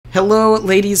Hello,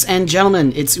 ladies and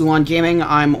gentlemen. It's Ulan Gaming.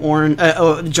 I'm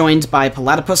joined by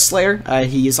Platypus Slayer.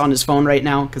 He's on his phone right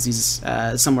now because he's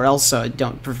somewhere else, so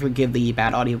don't forgive the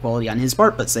bad audio quality on his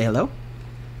part, but say hello.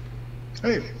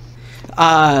 Hey.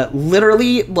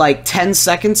 Literally, like 10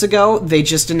 seconds ago, they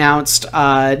just announced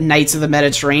Knights of the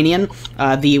Mediterranean,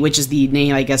 which is the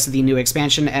name, I guess, of the new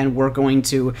expansion, and we're going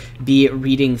to be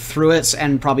reading through it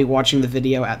and probably watching the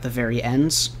video at the very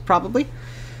end, probably.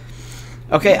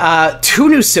 Okay,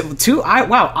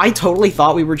 wow, I totally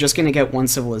thought we were just gonna get one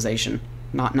civilization,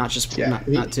 not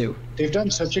two. They've done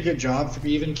such a good job for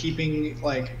even keeping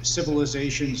like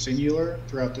civilization singular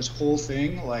throughout this whole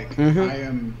thing. Like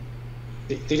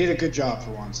they did a good job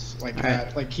for once, like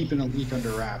that, like keeping a leak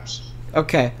under wraps.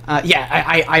 Okay,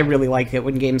 yeah, I really like it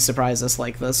when games surprise us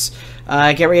like this.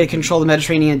 Get ready to control the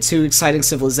Mediterranean, two exciting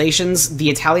civilizations, the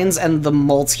Italians and the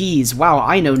Maltese. Wow,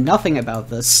 I know nothing about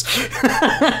this.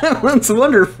 That's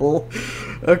wonderful.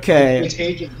 Okay. It's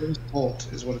Age of Days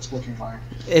Volt is what it's looking like.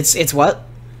 It's what?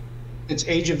 It's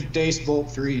Age of Days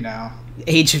Volt 3 now.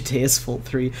 Age of Days Volt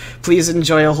 3. Please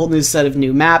enjoy a whole new set of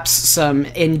new maps, some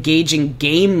engaging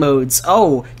game modes.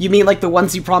 Oh, you mean like the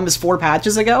ones you promised 4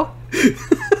 patches ago?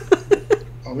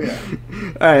 Oh, yeah.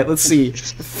 Alright, let's see.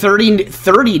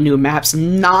 30 new maps,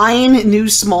 9 new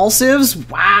small civs?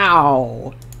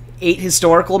 Wow! 8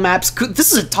 historical maps.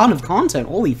 This is a ton of content,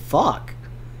 holy fuck.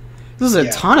 This is a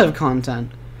ton of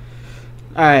content.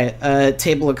 Alright,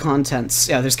 table of contents.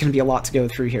 Yeah, there's gonna be a lot to go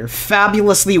through here.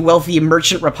 Fabulously wealthy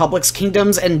merchant republics,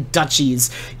 kingdoms, and duchies.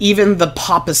 Even the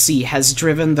papacy has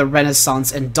driven the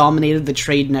Renaissance and dominated the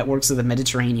trade networks of the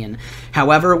Mediterranean.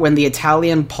 However, when the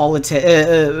Italian polities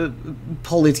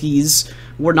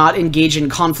were not engaged in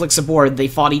conflicts abroad, they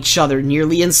fought each other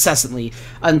nearly incessantly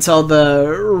until the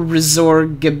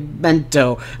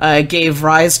Risorgimento gave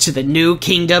rise to the new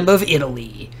Kingdom of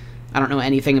Italy. I don't know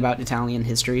anything about Italian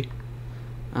history.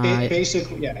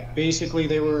 Basically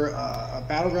they were a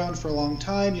battleground for a long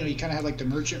time. You know, you kind of had like the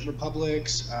merchant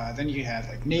republics, then you had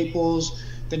like Naples,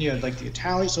 then you had like the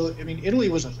Italians. So I mean, Italy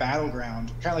was a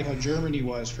battleground, kind of like how Germany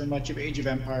was for much of Age of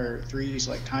Empire 3's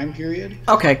like time period.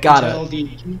 Okay, got until it. The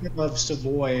Kingdom of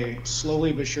Savoy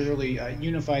slowly but surely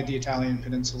unified the Italian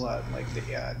peninsula in like the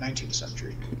 19th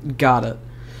century. Got it.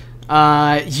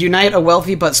 Unite a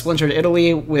wealthy but splintered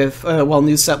Italy with, while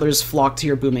new settlers flock to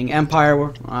your booming empire,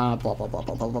 blah, blah, blah, blah,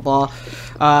 blah, blah, blah.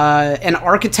 And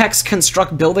architects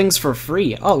construct buildings for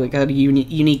free. Oh, we got a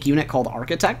unique unit called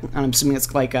Architect. I'm assuming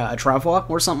it's like a Travois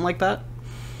or something like that?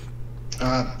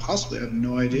 Possibly, I have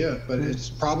no idea. But it's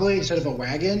probably, instead of a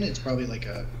wagon, it's probably like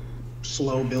a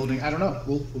slow building. I don't know.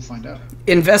 We'll find out.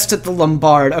 Invest at the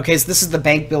Lombard. Okay, so this is the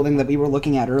bank building that we were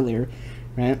looking at earlier,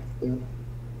 right? Yeah.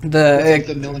 The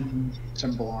the million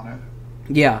symbol on it.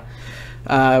 Yeah.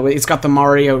 It's got the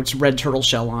Mario red turtle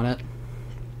shell on it.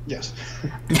 Yes.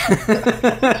 To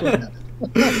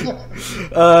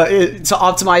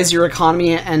optimize your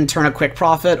economy and turn a quick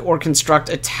profit, or construct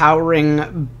a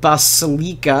towering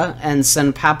basilica and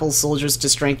send papal soldiers to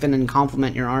strengthen and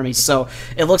complement your army. So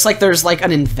it looks like there's like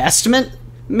an investment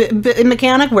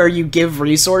mechanic where you give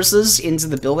resources into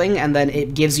the building and then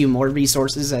it gives you more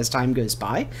resources as time goes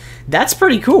by. That's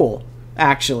pretty cool,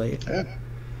 actually. Yeah.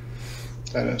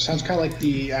 That sounds kind of like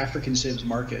the African Civs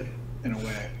market in a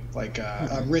way, like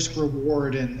a risk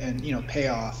reward and you know,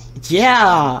 payoff.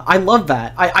 Yeah, I love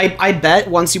that. I bet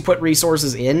once you put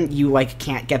resources in, you like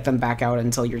can't get them back out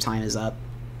until your time is up,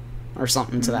 or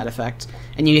something to that effect.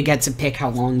 And you get to pick how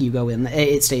long you go in.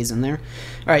 It stays in there.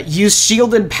 Alright, use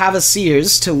shielded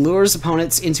pavasiers to lure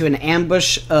opponents into an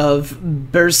ambush of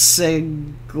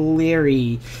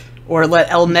bersaglieri, or let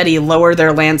Elmedi lower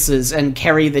their lances and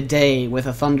carry the day with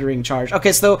a thundering charge.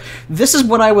 Okay, so this is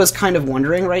what I was kind of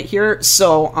wondering right here.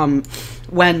 So,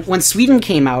 when Sweden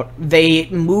came out, they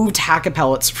moved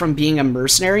Hackapellets from being a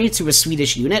mercenary to a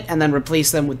Swedish unit, and then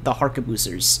replaced them with the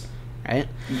Harquebusers. Right?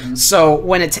 So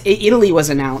when Italy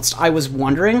was announced, I was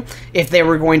wondering if they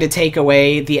were going to take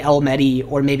away the Elmedi,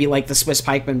 or maybe like the Swiss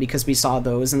pikemen, because we saw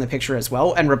those in the picture as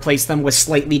well, and replace them with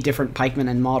slightly different pikemen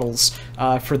and models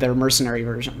for their mercenary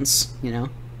versions, you know?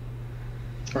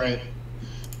 Right.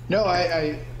 No,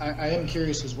 I am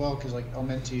curious as well, because like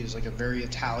Elmenti is like a very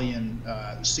Italian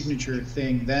signature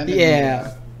thing. Then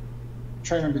yeah.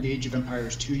 Try to remember the Age of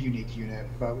Empires 2 unique unit,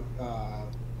 but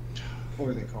what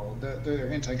were they called?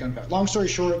 They're anti-gun battle. Long story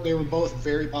short, they were both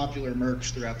very popular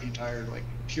mercs throughout the entire like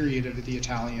period of the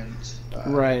Italians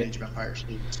right. Age of Empires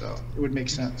 2, so it would make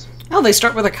sense. Oh, they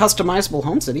start with a customizable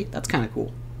home city. That's kind of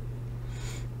cool.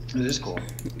 It is cool.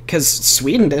 Because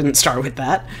Sweden didn't start with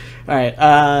that.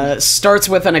 Alright, starts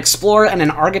with an explorer and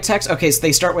an architect. Okay, so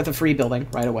they start with a free building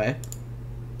right away.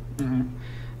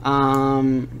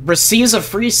 Receives a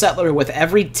free settler with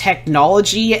every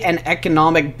technology and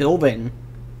economic building.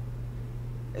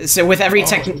 So with every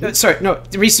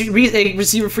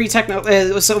receive a free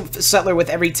settler with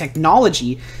every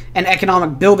technology and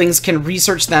economic buildings can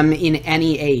research them in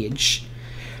any age.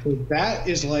 That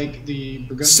is like the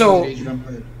Burgundian Age of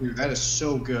Empire 2. That is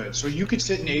so good. So you could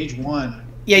sit in Age 1.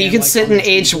 Yeah, you could sit in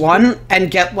Age 1 and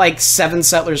get like 7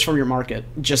 settlers from your market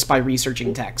just by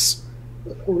researching techs.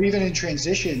 Or even in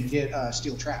transition, get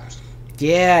steel traps.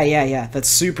 Yeah. That's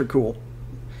super cool.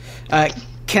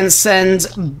 Can send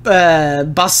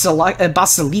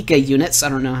Basilica units, I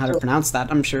don't know how to pronounce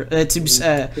that, I'm sure,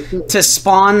 to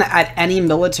spawn at any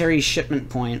military shipment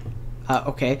point.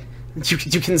 Okay.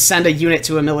 You can send a unit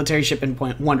to a military shipment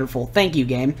point. Wonderful. Thank you,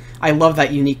 game. I love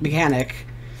that unique mechanic.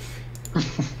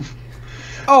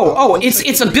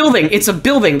 It's a building. It's a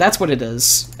building. That's what it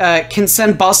is. Can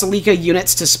send Basilica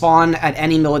units to spawn at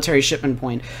any military shipment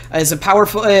point. Is a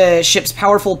powerful ships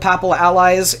powerful papal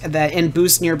allies and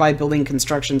boost nearby building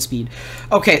construction speed.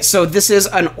 Okay, so this is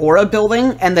an aura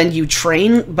building, and then you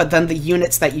train, but then the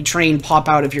units that you train pop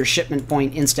out of your shipment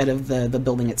point instead of the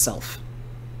building itself.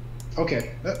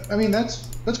 Okay, I mean that's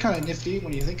kind of nifty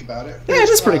when you think about it. Yeah, it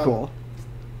is pretty cool.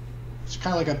 It's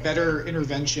kind of like a better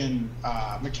intervention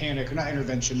mechanic, or not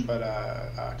intervention, but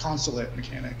consulate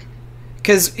mechanic.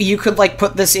 Because you could like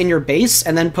put this in your base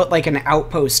and then put like an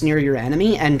outpost near your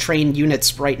enemy and train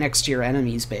units right next to your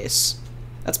enemy's base.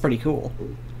 That's pretty cool.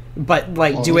 But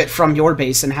like do it from your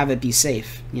base and have it be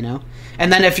safe, you know.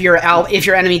 And then if your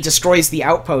enemy destroys the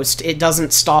outpost, it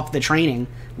doesn't stop the training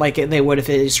like they would if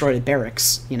it destroyed a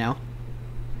barracks, you know.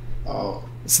 Oh.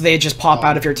 So they just pop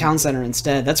out of your town center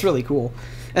instead. That's really cool.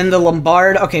 And the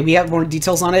Lombard, okay, we have more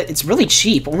details on it. It's really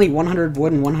cheap, only 100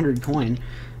 wood and 100 coin.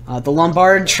 The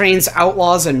Lombard trains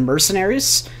outlaws and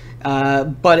mercenaries,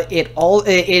 but it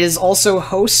is also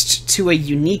host to a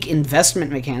unique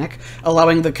investment mechanic,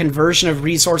 allowing the conversion of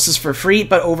resources for free,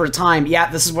 but over time.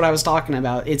 Yeah, this is what I was talking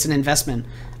about. It's an investment,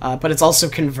 but it's also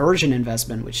conversion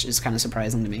investment, which is kind of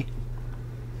surprising to me.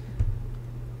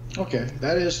 Okay,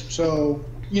 that is so.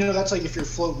 You know, that's like if you're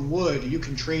floating wood, you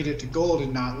can trade it to gold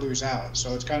and not lose out.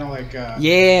 So it's kind of like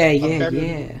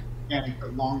yeah,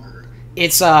 but longer.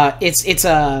 It's a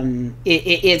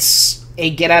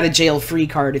get out of jail free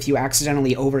card if you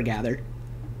accidentally overgather.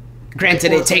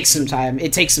 Granted, it takes some time.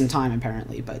 It takes some time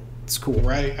apparently, but it's cool.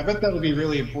 Right. I bet that would be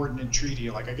really important in treaty.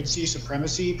 Like I could see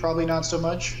supremacy, probably not so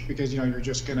much because you know you're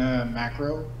just gonna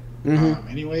macro,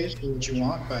 anyways, do what you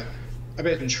want. But I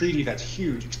bet in treaty that's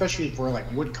huge, especially for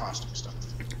like wood costing stuff.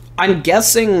 I'm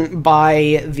guessing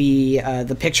by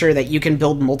the picture that you can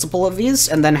build multiple of these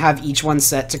and then have each one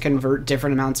set to convert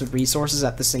different amounts of resources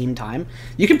at the same time.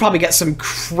 You can probably get some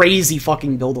crazy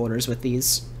fucking build orders with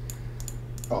these.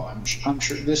 Oh, I'm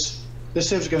sure this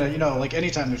is gonna, you know, like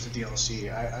anytime there's a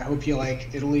DLC, I hope you like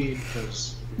Italy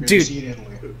because dude, see in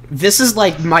Italy. This is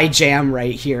like my jam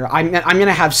right here. I'm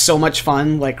gonna have so much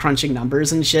fun like crunching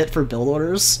numbers and shit for build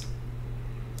orders.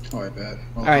 Oh, I bet.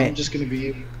 Well, all right. I'm just gonna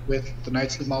be with the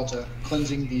Knights of Malta,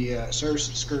 cleansing the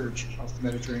Saracen Scourge off the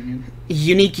Mediterranean.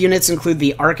 Unique units include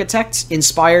the Architect.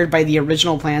 Inspired by the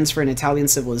original plans for an Italian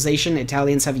civilization,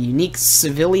 Italians have a unique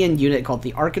civilian unit called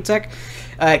the Architect.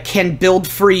 Can build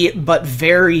free, but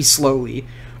very slowly.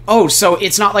 Oh, so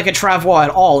it's not like a Travois at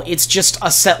all. It's just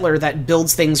a settler that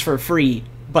builds things for free,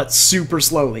 but super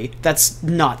slowly. That's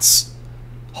nuts.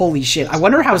 Holy shit. I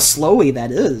wonder how slowly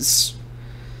that is.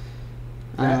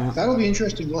 That'll be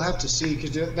interesting. We'll have to see,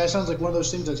 because that sounds like one of those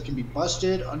things that can be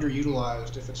busted,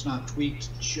 underutilized, if it's not tweaked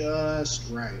just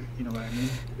right. You know what I mean?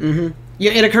 Mm-hmm.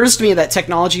 Yeah, it occurs to me that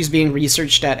technology is being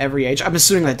researched at every age. I'm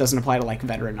assuming that doesn't apply to like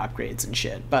veteran upgrades and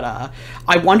shit, but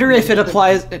I wonder if it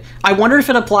applies. I wonder if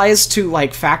it applies to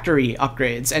like factory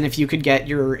upgrades, and if you could get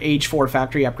your Age 4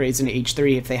 factory upgrades into Age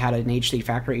 3 if they had an Age 3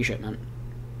 factory shipment.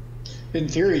 In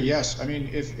theory, yes. I mean,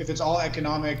 if it's all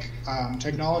economic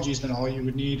technologies, then all you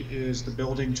would need is the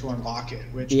building to unlock it,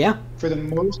 which, for the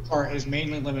most part, is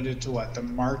mainly limited to what? The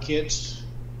market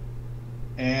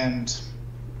and...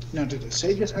 Now, did it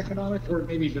say just economic, or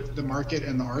maybe the market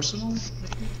and the arsenal?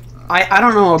 I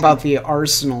don't know about the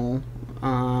arsenal,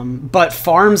 but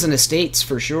farms and estates,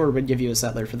 for sure, would give you a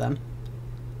settler for them.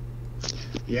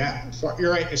 Yeah,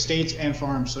 you're right, estates and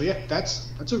farms. So yeah,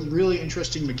 that's a really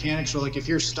interesting mechanic. So like if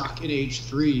you're stuck at Age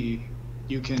 3,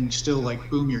 you can still like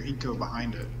boom your eco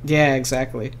behind it. Yeah,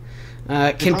 exactly.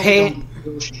 Can pay...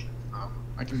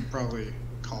 I can probably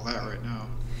call that right now.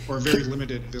 Or very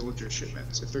limited villager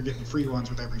shipments, if they're getting free ones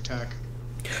with every tech.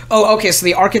 Oh, okay, so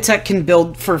the Architect can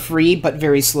build for free, but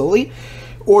very slowly.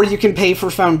 Or you can pay for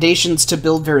foundations to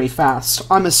build very fast.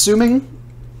 I'm assuming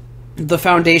the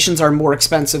foundations are more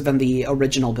expensive than the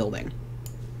original building.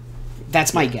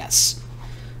 That's my guess.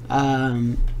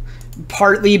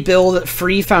 Partly build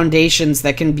free foundations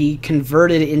that can be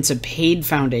converted into paid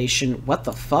foundation. What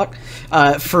the fuck?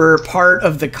 For part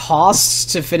of the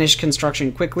costs to finish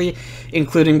construction quickly,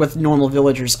 including with normal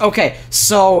villagers. Okay,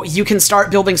 so you can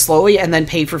start building slowly and then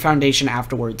pay for foundation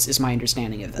afterwards, is my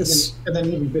understanding of this. And then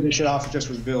you can finish it off just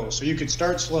with villas. So you could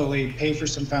start slowly, pay for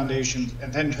some foundations,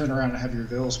 and then turn around and have your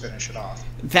villas finish it off.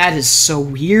 That is so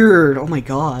weird. Oh my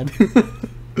god.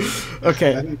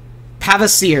 Okay.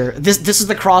 Pavasir. This is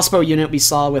the crossbow unit we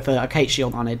saw with a kite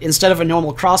shield on it. Instead of a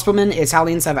normal crossbowman,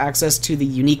 Italians have access to the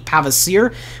unique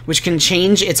Pavasir, which can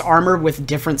change its armor with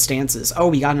different stances. Oh,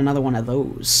 we got another one of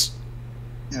those.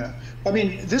 Yeah. I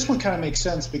mean, this one kind of makes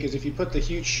sense because if you put the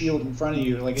huge shield in front of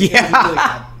you, like,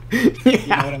 yeah. You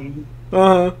know what I mean?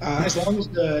 As long as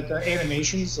the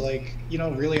animation's, like, you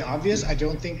know, really obvious, I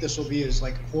don't think this will be as,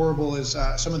 like, horrible as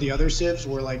some of the other civs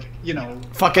where, like, you know...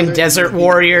 Fucking desert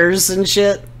warriors and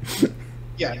shit.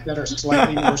 Yeah, that are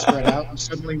slightly more spread out, and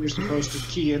suddenly you're supposed to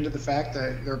key into the fact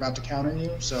that they're about to counter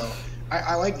you. So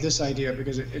I like this idea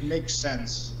because it makes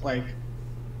sense. Like,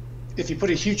 if you put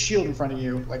a huge shield in front of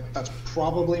you, like, that's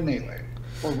probably melee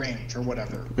or range or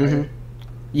whatever, right?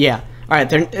 Yeah. All right.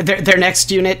 Their next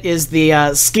unit is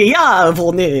the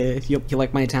Schiavone. You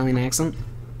like my Italian accent?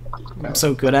 I'm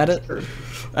so good at it.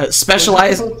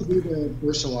 Specialized. To do the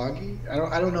Versalaghi.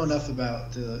 I don't know enough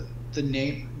about the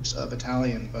names of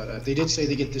Italian, but they did say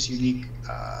they get this unique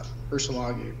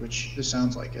Versalaghi, which this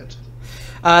sounds like it.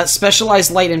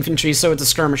 Specialized light infantry, so it's a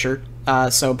skirmisher.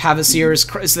 So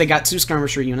Pavasir so they got 2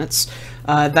 skirmisher units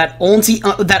that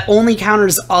only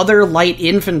counters other light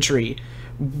infantry.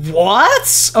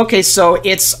 What? Okay, so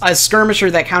it's a skirmisher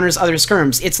that counters other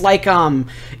skirms. It's like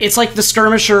the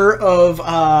skirmisher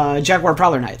of Jaguar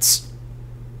Prowler Knights.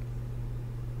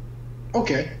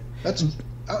 Okay, that's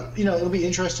you know, it'll be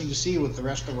interesting to see what the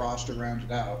rest of the roster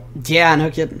rounded out. Yeah,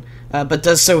 no kidding. But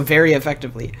does so very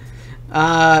effectively.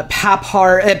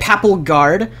 Papal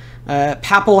Guard.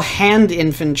 Papal hand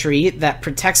infantry that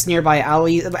protects nearby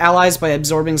allies by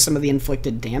absorbing some of the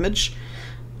inflicted damage.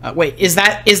 Wait, is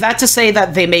that to say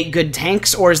that they make good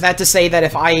tanks, or is that to say that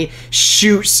if I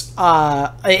shoot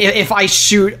a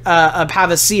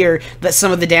Pavasir, that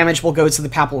some of the damage will go to the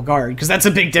Papal Guard? Because that's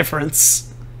a big difference.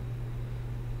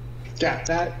 Yeah,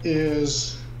 that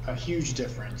is a huge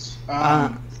difference.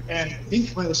 And I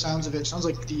think by the sounds of it, sounds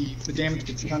like the damage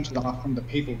gets counted off from the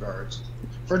Papal Guards.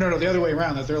 Or no, the other way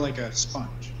around, that they're like a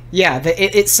sponge. Yeah,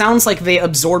 it sounds like they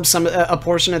absorb a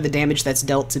portion of the damage that's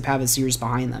dealt to Pavasirs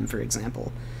behind them, for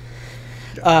example.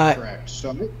 Correct.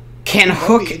 So can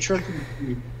Hook...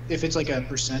 if it's like a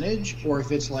percentage, or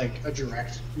if it's like a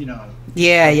direct, you know...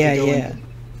 Yeah.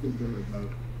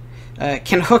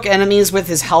 Can hook enemies with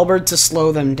his halberd to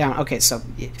slow them down. Okay, so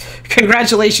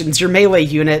congratulations, your melee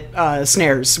unit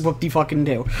snares.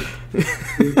 Whoop-de-fucking-do.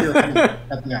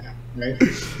 Right?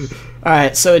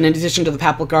 Alright, so in addition to the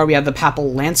Papal Guard, we have the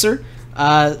Papal Lancer.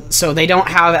 So they don't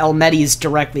have Elmetis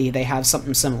directly, they have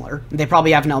something similar. They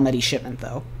probably have an Elmeti shipment,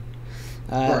 though.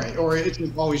 Right, or it's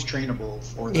always trainable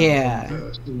for them.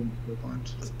 Yeah.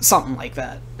 Something like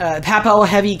that. Papal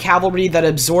Heavy Cavalry that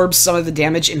absorbs some of the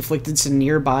damage inflicted to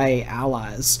nearby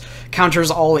allies.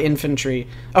 Counters all infantry.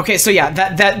 Okay, so yeah,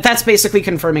 that's basically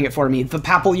confirming it for me. The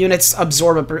Papal units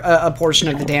absorb a portion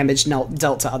of the damage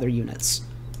dealt to other units.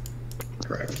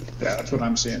 Correct. Yeah, that's what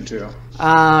I'm seeing too.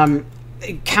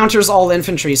 Counters all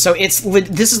infantry. So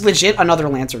this is legit another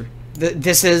Lancer.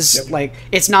 This is like,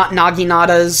 it's not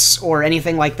Naginatas or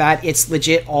anything like that. It's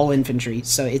legit all infantry.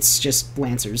 So it's just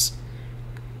Lancers.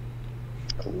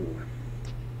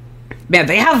 Man,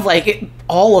 they have like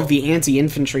all of the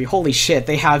anti-infantry. Holy shit!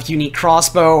 They have unique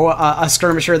crossbow, a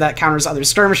skirmisher that counters other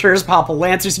skirmishers, Papal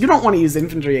Lancers. You don't want to use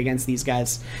infantry against these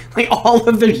guys. Like all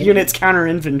of their units counter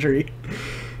infantry.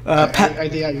 I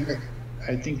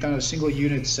think not a single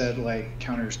unit said like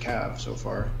counters cav so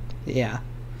far. Yeah.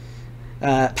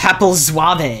 Papal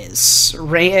Zouaves.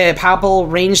 Papal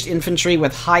ranged infantry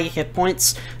with high hit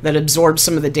points that absorbs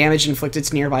some of the damage inflicted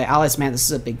to nearby allies. Man, this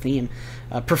is a big theme.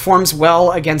 Performs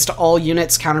well against all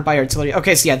units countered by artillery.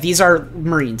 Okay, so yeah, these are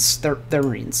Marines. They're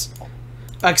Marines.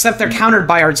 Except they're countered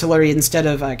by artillery instead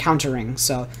of countering,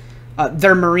 so...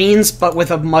 they're Marines, but with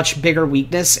a much bigger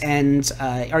weakness and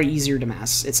are easier to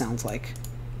mass, it sounds like.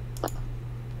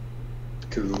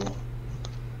 Cool.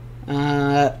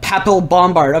 Papal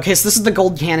Bombard. Okay, so this is the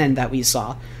gold cannon that we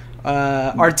saw.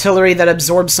 Artillery that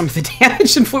absorbs some of the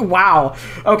damage. Wow.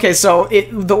 Okay, so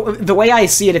the way I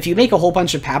see it, if you make a whole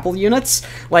bunch of Papal units,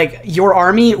 like, your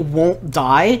army won't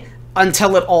die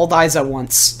until it all dies at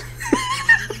once.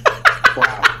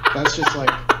 Wow. That's just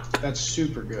like, that's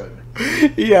super good.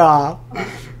 Yeah.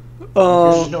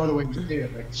 There's just no other way to say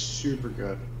it. Like, super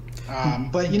good.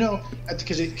 But you know,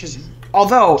 because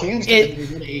although cannons it, get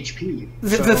rid of HP.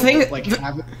 the thing, like,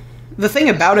 the thing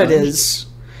about it is,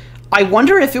 I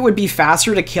wonder if it would be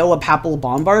faster to kill a Papal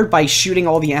Bombard by shooting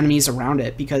all the enemies around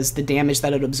it, because the damage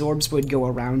that it absorbs would go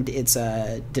around its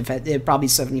probably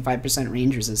 75%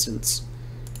 range resistance.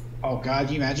 Oh god,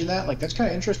 can you imagine that? Like, that's kind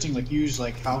of interesting. Like, use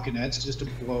like falconets just to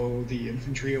blow the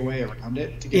infantry away around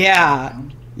it. To get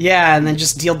around. Yeah, and then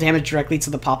just deal damage directly to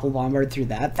the Papal Bombard through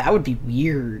that. That would be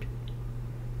weird.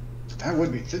 That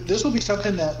would be. This will be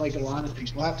something that, like, a lot of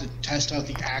things, we'll have to test out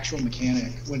the actual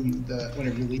mechanic when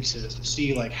it releases to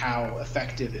see like how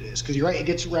effective it is. Because you're right, it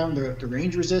gets around the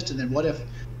range resist, and then what if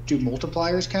do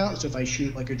multipliers count? So if I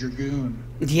shoot like a dragoon,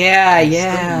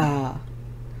 yeah,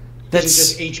 that's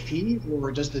is it just HP,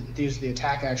 or does the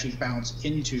attack actually bounce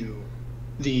into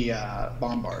the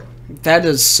bombard? That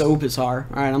is so bizarre.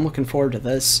 All right, I'm looking forward to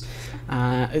this.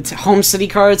 It's home city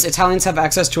cards. Italians have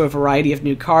access to a variety of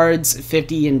new cards,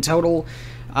 50 in total.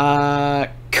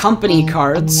 Company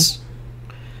cards.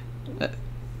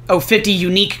 50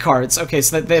 unique cards. Okay,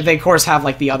 so they of course have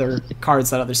like the other cards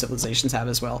that other civilizations have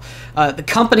as well. The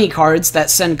company cards that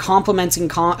send complementing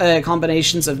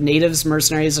combinations of natives,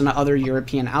 mercenaries, and other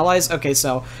European allies. Okay,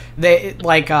 so they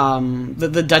like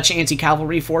the Dutch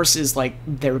anti-cavalry force is like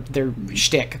their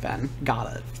shtick. Then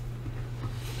got it.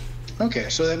 Okay,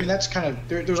 so I mean that's kind of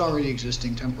there's already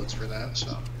existing templates for that.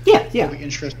 So yeah. It'll be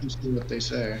interesting to see what they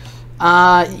say.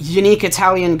 Unique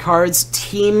Italian cards.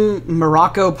 Team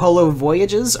Morocco Polo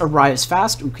Voyages arrives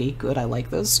fast. Okay, good. I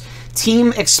like this.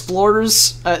 Team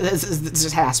Explorers.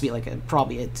 This has to be like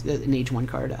probably an Age 1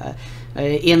 card.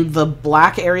 In the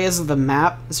black areas of the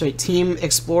map. Sorry, Team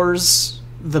Explores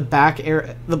the black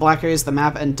areas of the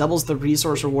map and doubles the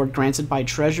resource reward granted by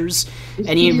treasures.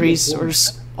 Any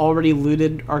resource already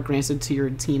looted are granted to your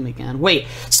team again. Wait,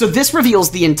 so this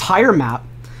reveals the entire map,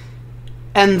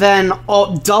 and then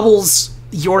doubles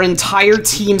your entire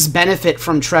team's benefit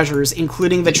from treasures,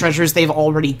 including the treasures they've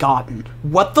already gotten.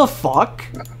 What the fuck?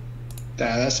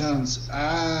 That sounds...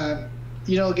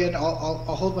 you know, again, I'll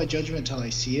hold my judgment until I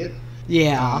see it.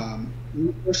 Yeah.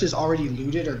 Resources already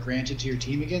looted or granted to your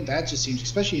team again, that just seems,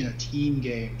 especially in a team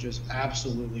game, just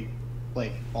absolutely,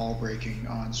 like, ball-breaking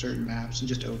on certain maps and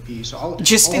just OP. So I'll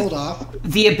hold off.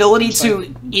 The ability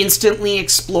to instantly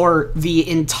explore the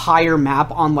entire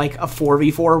map on, like, a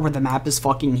 4v4 where the map is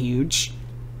fucking huge.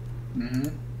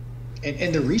 Mm-hmm.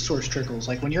 And the resource trickles,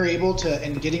 like, when you're able to,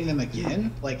 and getting them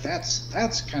again, like, that's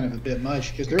kind of a bit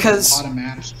much, because there's a lot of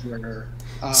maps where...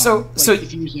 so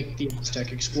if you use like the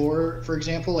Aztec Explorer, for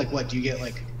example, like what do you get,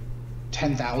 like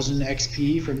 10,000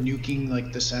 XP from nuking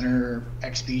like the center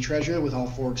XP treasure with all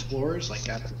 4 explorers? Like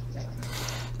that's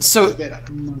a bit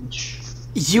much.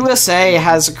 USA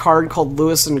has a card called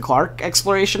Lewis and Clark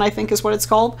Exploration, I think is what it's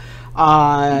called.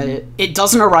 It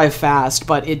doesn't arrive fast,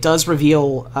 but it does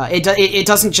reveal. It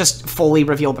doesn't just fully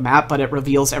reveal the map, but it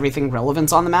reveals everything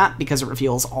relevant on the map, because it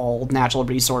reveals all natural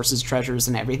resources, treasures,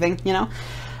 and everything. You know.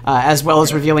 As well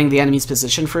as revealing the enemy's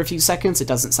position for a few seconds. It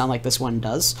doesn't sound like this one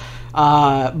does.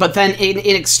 But then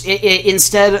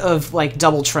instead of like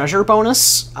double treasure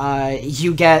bonus,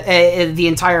 you get the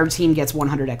entire team gets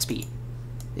 100 XP,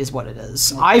 is what it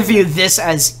is. I view this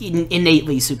as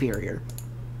innately superior.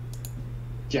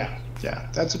 Yeah,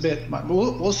 that's a bit much.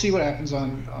 We'll see what happens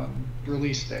on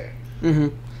release day.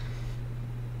 Mm-hmm.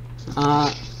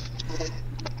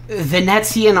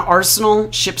 Venetian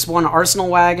Arsenal ships 1 Arsenal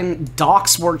wagon.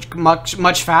 Docks work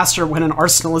much faster when an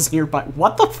arsenal is nearby.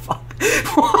 What the fuck?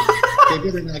 They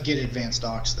better not get advanced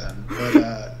docks then.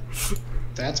 But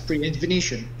that's pretty. It's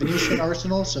Venetian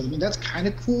Arsenal. So I mean, that's kind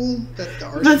of cool that the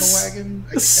Arsenal wagon.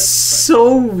 I guess,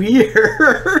 so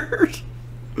weird.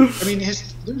 I mean,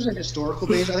 there's a historical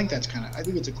base. I think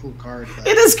it's a cool card.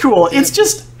 It is cool. It's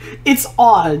just, it's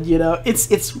odd. You know,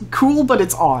 it's cool, but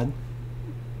it's odd.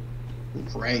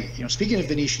 Right. You know, speaking of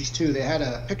Venetians too, they had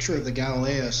a picture of the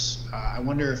Galileus. I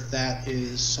wonder if that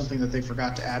is something that they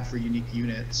forgot to add for unique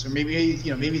units, or maybe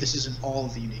maybe this isn't all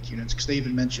of the unique units, because they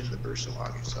even mentioned the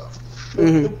Bursalag. So,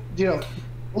 you know,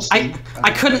 we'll see.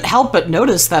 I couldn't help but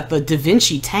notice that the Da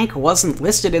Vinci tank wasn't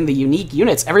listed in the unique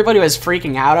units. Everybody was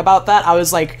freaking out about that. I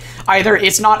was like, either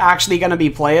it's not actually going to be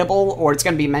playable, or it's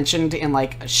going to be mentioned in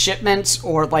like a shipment,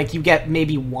 or like you get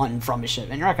maybe 1 from a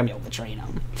shipment. You're not going to be able to train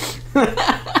them.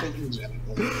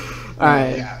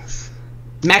 Alright. Yeah.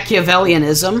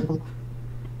 Machiavellianism.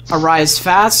 Arrives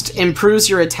fast, improves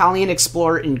your Italian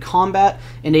explorer in combat,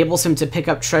 enables him to pick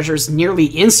up treasures nearly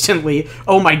instantly.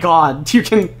 Oh my god, you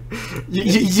can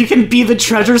be the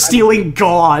treasure stealing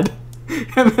god.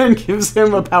 and then gives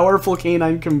him a powerful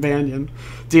canine companion.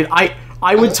 Dude, I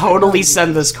would totally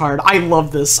send this card. I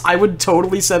love this. I would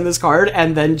totally send this card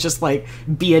and then just, like,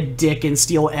 be a dick and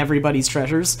steal everybody's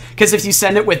treasures. Because if you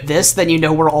send it with this, then you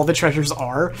know where all the treasures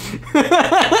are.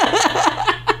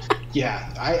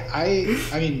 Yeah, I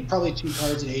mean, probably 2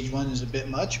 cards in Age 1 is a bit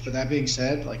much, but that being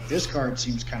said, like, this card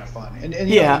seems kind of fun. And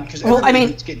yeah, because well, I mean,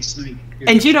 it's getting sniped.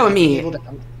 And you know me.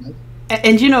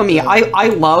 And you know me, I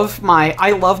love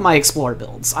my Explorer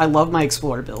builds. I love my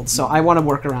Explorer builds, so I want to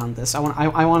work around this. I want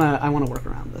to work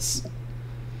around this.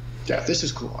 Yeah, this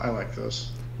is cool. I like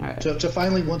those. All right. To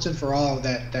finally, once and for all,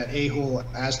 that a-hole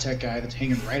Aztec guy that's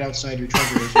hanging right outside your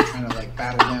treasure as you're trying to, like,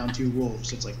 battle down 2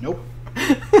 wolves. It's like, nope.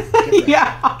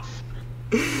 Yeah.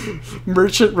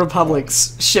 Merchant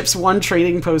Republics ships 1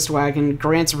 trading post wagon,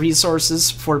 grants resources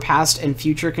for past and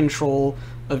future control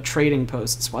of trading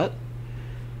posts. What?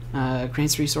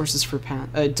 Grants resources for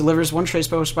delivers 1 trade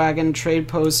post wagon, trade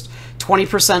post.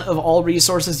 20% of all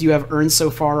resources you have earned so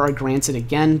far are granted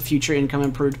again. Future income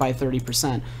improved by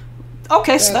 30%.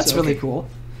 Okay, so that's really cool.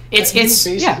 It's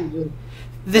yeah.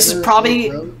 This is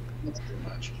probably.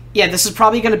 Yeah, this is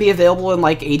probably going to be available in,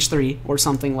 like, Age 3 or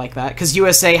something like that, because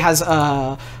USA has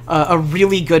a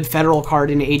really good federal card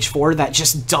in Age 4 that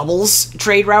just doubles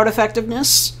trade route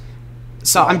effectiveness.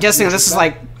 So I'm guessing this is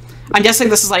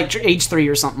like Age 3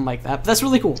 or something like that. But that's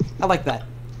really cool. I like that.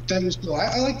 That is cool.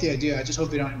 I like the idea. I just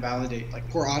hope they don't invalidate. Like,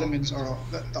 poor Ottomans are...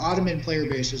 The Ottoman player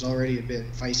base is already a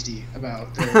bit feisty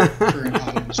about their current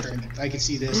Ottoman strength. I could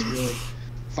see this really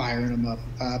firing them up.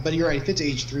 But you're right, if it's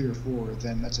Age 3 or 4,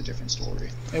 then that's a different story.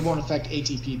 It won't affect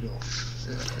ATP build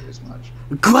as much.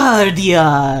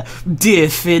 Guardia di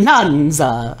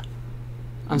Finanza.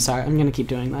 I'm sorry, I'm gonna keep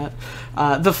doing that.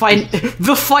 The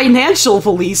financial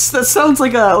police. That sounds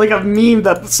like a meme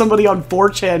that somebody on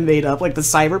 4chan made up, like the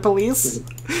cyber police.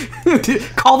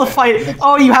 Call the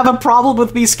Oh, you have a problem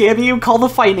with me scamming you? Call the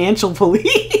financial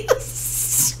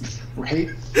police. Right?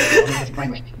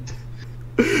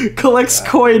 Collects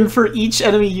coin for each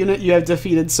enemy unit you have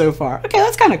defeated so far. Okay,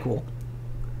 that's kind of cool.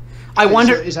 I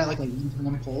wonder. Is that like a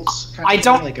one pulse? I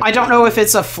don't know if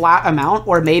it's a flat amount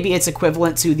or maybe it's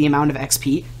equivalent to the amount of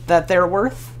XP that they're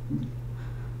worth.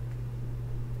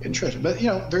 Interesting, but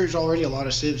there's already a lot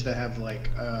of civs that have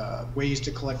like ways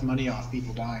to collect money off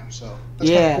people dying, so that's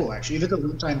kind of cool actually. If it's a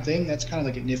one-time thing, that's kind of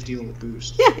like a nifty little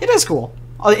boost. Yeah, it is cool.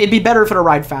 It'd be better if it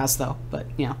arrived fast though, but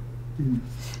Right.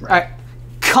 All right.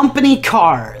 Company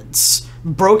cards.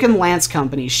 Broken Lance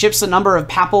Company ships a number of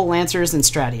Papal Lancers and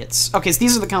Stratiots. Okay, so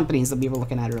these are the companies that we were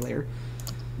looking at earlier.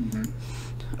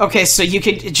 Okay, so you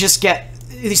could just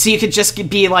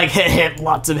be like,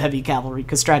 lots of heavy cavalry,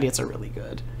 because Stratiots are really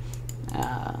good.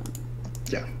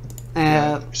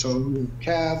 So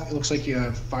Cav, it looks like you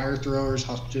have Fire Throwers,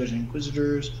 Hospitallers, and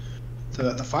Inquisitors.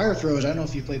 The Fire Throwers, I don't know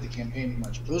if you played the campaign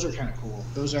much, but those are kind of cool.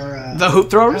 Those are... the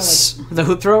Hoop Throwers? Like, the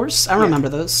Hoop Throwers? I remember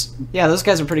those. Yeah, those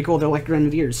guys are pretty cool. They're like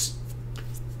Grenadiers.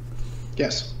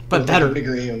 Yes. But better. Like a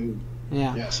bigger AoE.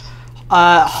 Yeah. Yes.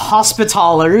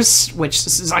 Hospitalers, which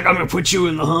is like, I'm going to put you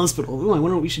in the hospital. Ooh, I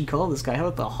wonder what we should call this guy. How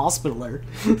about the Hospitaler?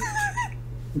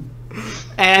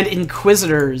 And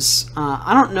Inquisitors.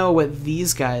 I don't know what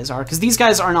these guys are, because these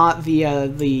guys are not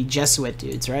the Jesuit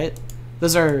dudes, right?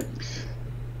 Those are...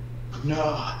 No,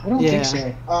 I don't think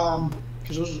so.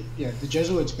 Because the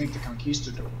Jesuits make the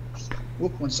conquistadors.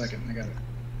 Whoop, 1 second. I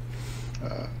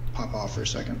gotta pop off for a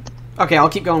second. Okay, I'll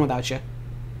keep going without you.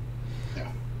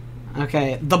 Yeah.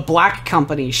 Okay, the Black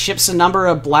Company ships a number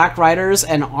of Black Riders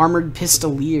and Armored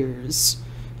Pistoliers.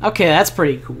 Okay, that's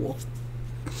pretty cool.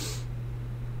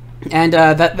 And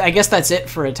I guess that's it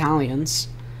for Italians.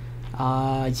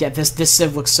 Yeah, this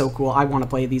civ looks so cool. I want to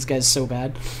play these guys so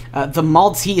bad. The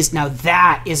Maltese, now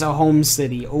that is a home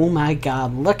city. Oh my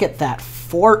god, look at that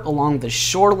fort along the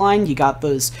shoreline. You got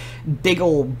those big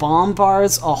old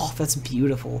bombards. Oh, that's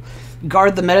beautiful.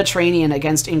 Guard the Mediterranean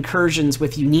against incursions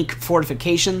with unique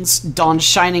fortifications, don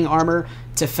shining armor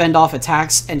to fend off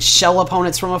attacks, and shell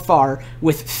opponents from afar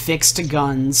with fixed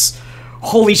guns.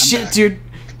 Holy shit, dude.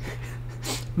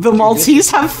 The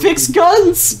Maltese have fixed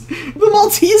guns! The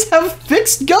Maltese have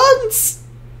fixed guns!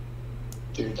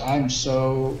 Dude, I'm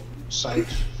so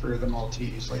psyched for the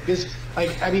Maltese. Like this,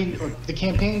 I mean, the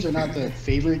campaigns are not the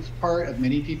favorite part of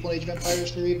many people in Age of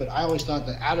Empires 3, but I always thought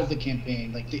that out of the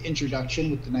campaign, like the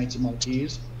introduction with the Knights of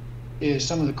Maltese is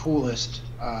some of the coolest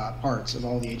parts of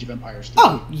all the Age of Empires 3.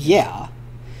 Oh, yeah.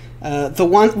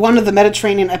 One of the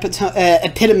Mediterranean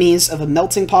epitomes of a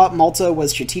melting pot, Malta was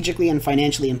strategically and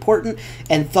financially important,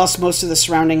 and thus most of the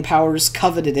surrounding powers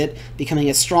coveted it, becoming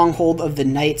a stronghold of the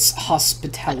Knights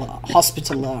Hospitaller.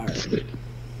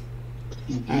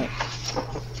 Alright.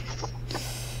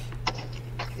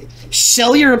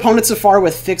 Shell your opponents afar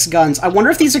with fixed guns. I wonder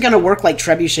if these are going to work like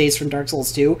trebuchets from Dark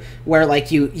Souls 2, where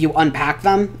like you unpack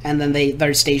them and then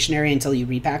they're stationary until you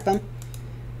repack them.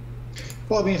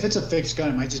 Well, I mean, if it's a fixed gun,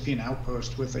 it might just be an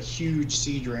outpost with a huge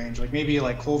siege range, like maybe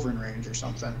like Culverin range or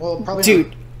something. Well, probably. Dude,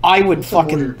 not. I would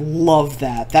fucking love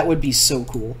that. That would be so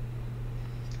cool.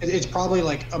 It's probably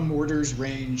like a mortar's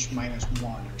range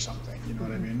 -1 or something. You know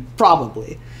what I mean?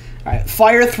 Probably. All right,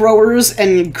 fire throwers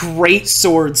and great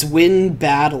swords win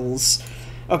battles.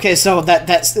 Okay, so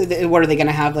that's what are they going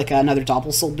to have, like another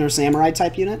Doppelsoldner samurai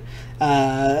type unit?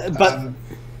 But I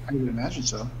would imagine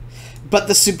so. But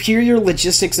the superior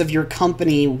logistics of your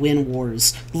company win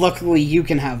wars. Luckily, you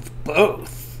can have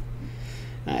both.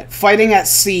 Fighting at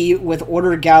sea with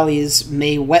order galleys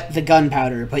may wet the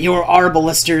gunpowder, but your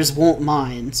arbalisters won't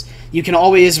mind. You can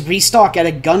always restock at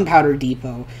a gunpowder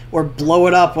depot, or blow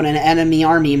it up when an enemy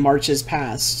army marches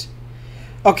past.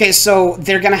 Okay, so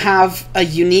they're gonna have a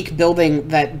unique building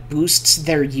that boosts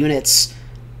their units,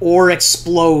 or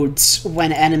explodes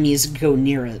when enemies go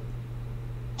near it.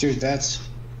 Dude, that's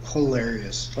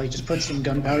hilarious. Like, just put some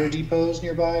gunpowder depots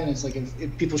nearby, and it's like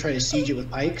if people try to siege it with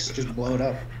pikes, just blow it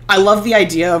up. I love the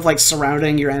idea of like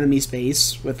surrounding your enemy's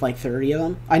base with like 30 of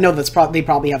them. I know they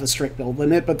probably have a strict build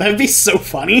limit, but that'd be so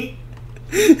funny.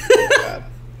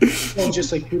 Well,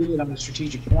 just like putting it on a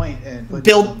strategic point and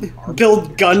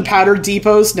build gunpowder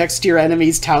depots next to your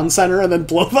enemy's town center and then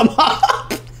blow them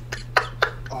up.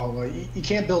 Oh, well, you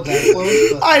can't build that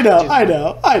close. But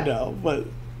I know, but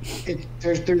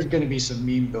there's going to be some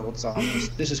meme builds on this.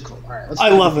 This is cool. All right, I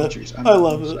love it. I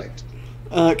love it.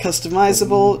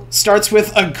 Customizable. Starts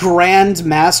with a Grand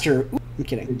Master. Ooh, I'm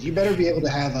kidding. You better be able to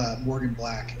have Morgan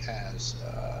Black as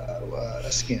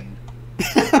a skin.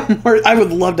 I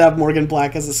would love to have Morgan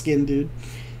Black as a skin, dude.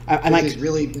 I might. His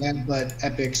really bad but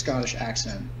epic Scottish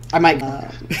accent. I might.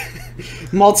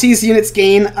 Maltese units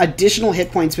gain additional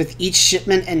hit points with each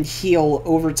shipment and heal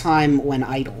over time when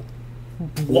idle.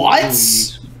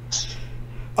 What?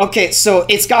 Okay, so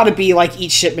it's got to be like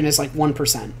each shipment is like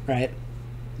 1%, right?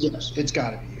 Yes, it's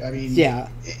got to be. I mean, yeah.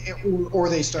 Or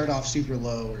they start off super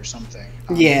low or something.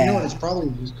 Yeah. You know what? It's probably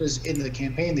because in the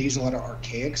campaign they use a lot of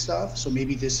archaic stuff, so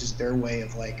maybe this is their way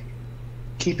of like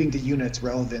keeping the units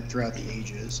relevant throughout the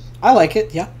ages. I like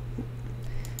it. Yeah.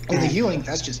 And the healing,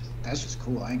 that's just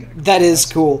cool. I ain't gonna. That is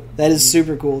cool. That is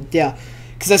super cool. Yeah,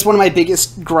 because that's one of my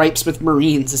biggest gripes with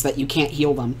Marines is that you can't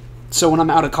heal them. So when I'm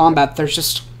out of combat, they're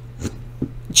just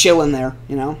chilling there,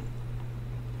 you know.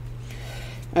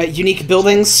 Unique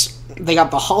buildings. They got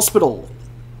the hospital.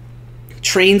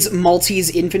 Trains Maltese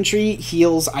infantry,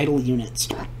 heals idle units.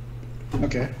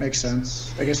 Okay, makes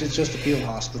sense. I guess it's just a field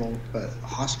hospital, but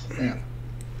hospital, yeah.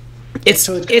 It's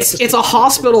a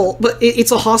hospital, but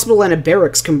it's a hospital and a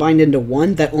barracks combined into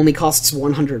one that only costs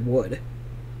 100 wood.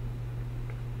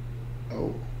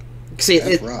 Oh, see,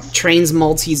 it trains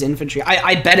Maltese infantry.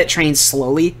 I bet it trains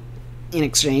slowly in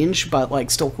exchange, but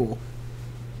like still cool.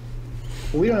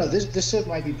 Well, we don't know. This set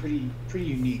might be pretty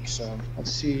unique. So let's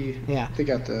see. Yeah. They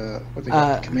got the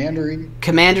commandery.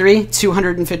 Commandery,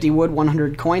 250 wood,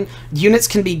 100 coin. Units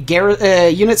can be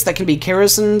units that can be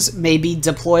garrisons may be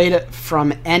deployed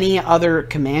from any other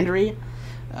commandery.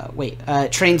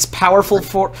 Trains powerful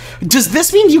for. Does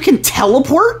this mean you can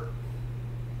teleport?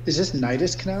 Is this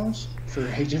Nidus canals for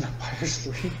Age of Empires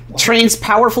 3? Trains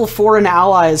powerful foreign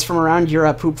allies from around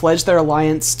Europe who pledge their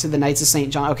alliance to the Knights of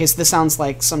St. John. Okay, so this sounds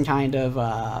like some kind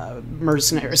of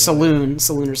mercenary saloon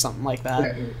or something like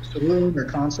that. Yeah, saloon or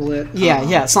consulate.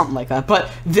 Yeah, something like that. But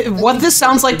what this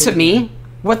sounds like to me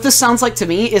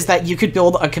is that you could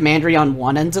build a commandery on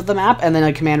one end of the map and then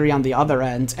a commandery on the other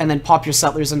end, and then pop your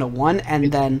settlers into one,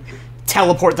 and then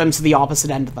teleport them to the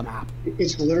opposite end of the map.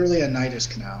 It's literally a Nidus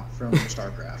canal from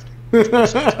StarCraft.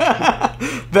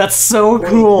 That's so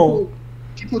cool.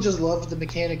 People just love the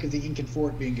mechanic of the Incan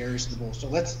fort being garrisonable. So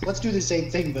let's do the same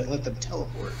thing, but let them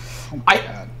teleport. Oh my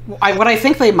God. What I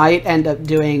think they might end up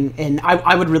doing, and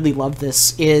I would really love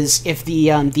this, is if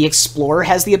the explorer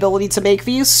has the ability to make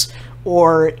these,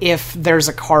 or if there's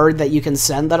a card that you can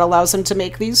send that allows him to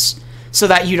make these, so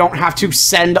that you don't have to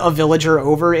send a villager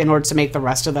over in order to make the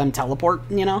rest of them teleport,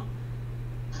 you know?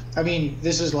 I mean,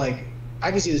 this is like,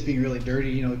 I can see this being really dirty,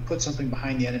 you know, put something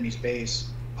behind the enemy's base,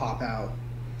 pop out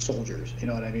soldiers, you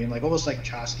know what I mean? Like, almost like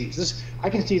Chasquis. I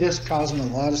can see this causing a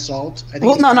lot of assault. I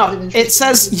think no. It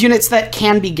says units that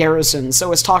can be garrisoned,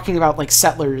 so it's talking about, like,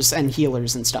 settlers and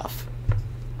healers and stuff.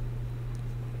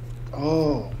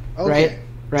 Oh, okay.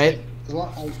 Right?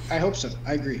 I hope so.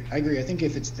 I agree. I think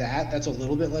if it's that's a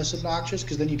little bit less obnoxious,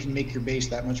 because then you can make your base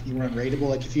that much more unraidable.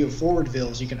 Like, if you have forward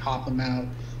vills, you can hop them out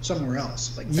somewhere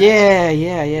else. Like that.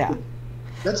 Yeah.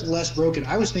 That's less broken.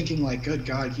 I was thinking like, good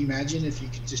God, can you imagine if you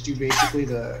could just do basically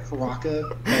the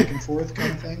Haraka back and forth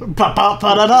kind of thing?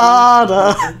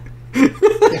 Pa-pa-pa-da-da-da.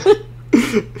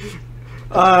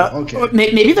 Okay.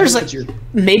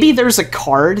 Maybe there's a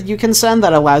card you can send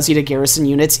that allows you to garrison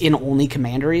units in only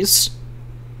commanderies.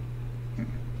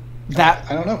 That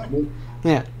I don't know.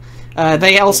 Yeah.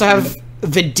 They also have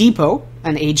the Depot,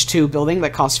 an Age 2 building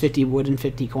that costs 50 wood and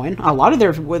 50 coin. A lot of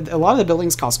the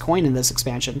buildings cost coin in this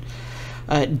expansion.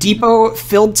 Depot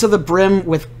filled to the brim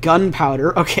with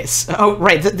gunpowder. Okay, so,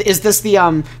 right. Is this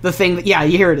the thing that, yeah,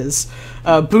 here it is.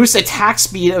 Boost attack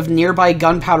speed of nearby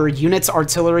gunpowder units,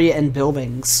 artillery, and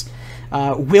buildings.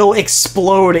 Will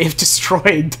explode if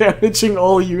destroyed, damaging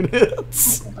all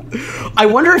units. I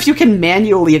wonder if you can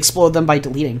manually explode them by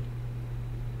deleting.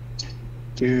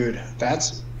 Dude,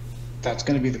 that's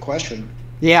going to be the question.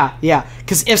 Yeah,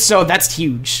 because if so, that's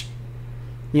huge.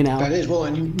 You know, that is. Well,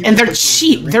 and they're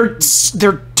cheap. They're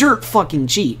dirt fucking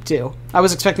cheap too. I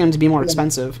was expecting them to be more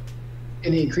expensive.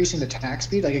 And increasing the attack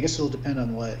speed, like I guess it'll depend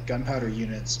on what gunpowder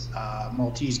units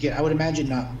Maltese get. I would imagine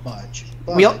not much.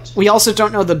 But we also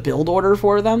don't know the build order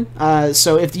for them.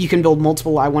 So if you can build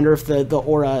multiple, I wonder if the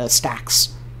aura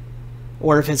stacks,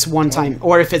 or if it's one time,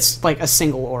 or if it's like a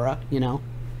single aura. You know,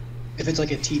 if it's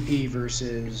like a TP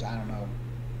versus, I don't know,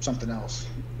 something else,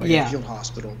 like a field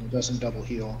hospital that doesn't double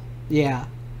heal. Yeah.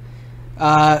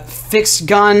 Fixed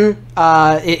gun.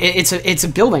 It's a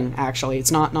building actually. It's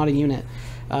not a unit.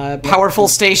 Powerful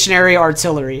stationary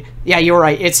artillery. Yeah, you're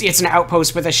right. It's an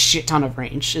outpost with a shit ton of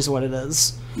range, is what it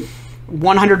is.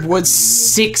 100 wood,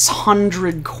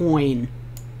 600 coin.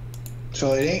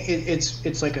 So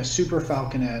it's like a super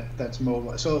falconet that's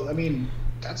mobile. So I mean,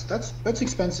 that's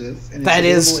expensive. And that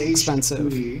is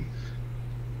expensive.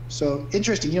 So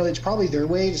interesting. You know, it's probably their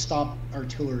way to stop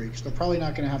artillery, because they're probably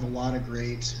not going to have a lot of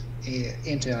great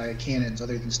anti-cannons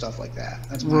other than stuff like that.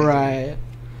 That's my right.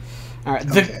 All right.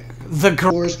 The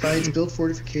explorers fights, build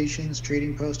fortifications,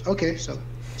 trading post. Okay, so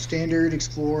standard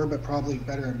explorer, but probably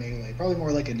better in melee. Probably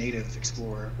more like a native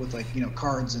explorer with, like, you know,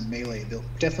 cards and melee build.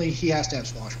 Definitely, he has to have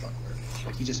swashbuckler.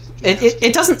 Like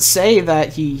it doesn't say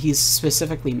that he's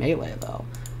specifically melee though.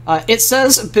 It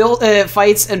says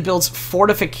fights and builds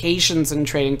fortifications and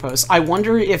trading posts. I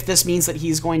wonder if this means that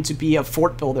he's going to be a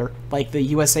fort builder, like the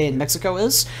USA and Mexico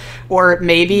is, or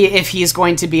maybe if he's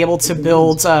going to be able to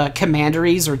build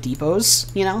commanderies or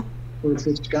depots, you know? Or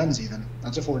fixed guns, even.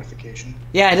 That's a fortification.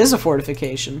 Yeah, it is a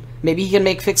fortification. Maybe he can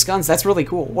make fixed guns. That's really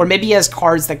cool. Or maybe he has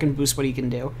cards that can boost what he can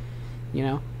do, you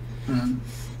know?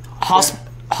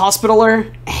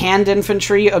 Hospitaler, hand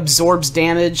infantry, absorbs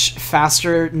damage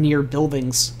faster near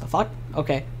buildings. The fuck?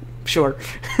 Okay, sure.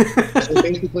 So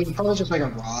basically, probably just like a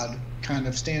rod kind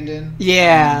of stand-in.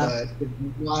 Yeah. But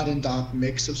rod and dock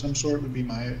mix of some sort would be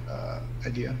my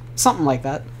idea. Something like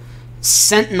that.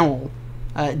 Sentinel.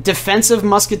 Defensive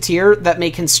musketeer that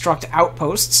may construct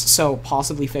outposts, so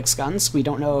possibly fixed guns. We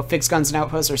don't know if fixed guns and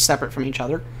outposts are separate from each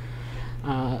other.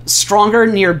 Stronger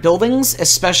near buildings,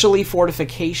 especially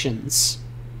fortifications.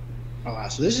 Oh wow!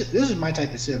 So this is my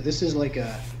type of civ. This is like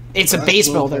a. It's a base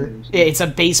builder. It's a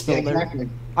base builder. Yeah, exactly.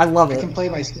 I love it. I can play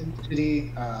my Sim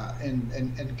City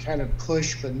and kind of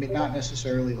push, but not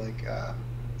necessarily like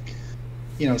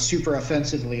you know, super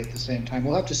offensively at the same time.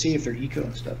 We'll have to see if their eco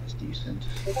and stuff is decent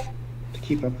to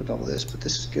keep up with all this. But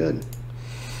this is good.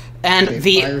 And okay,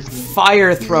 the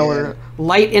fire thrower,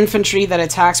 light infantry that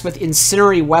attacks with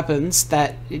incendiary weapons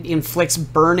that inflicts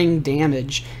burning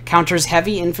damage, counters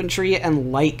heavy infantry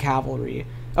and light cavalry.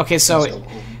 Okay, so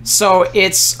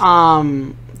it's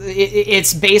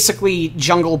basically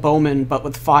Jungle Bowman but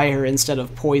with fire instead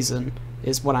of poison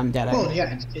is what I'm dead at. Well,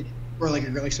 yeah, or like a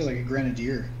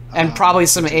grenadier, and probably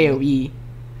some AOE.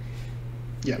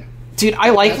 Yeah. Dude, I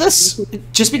like this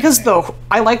just because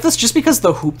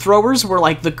the hoop throwers were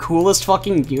like the coolest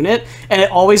fucking unit, and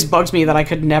it always bugs me that I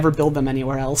could never build them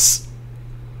anywhere else.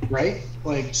 Right?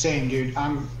 Like, same, dude.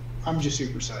 I'm just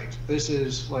super psyched. This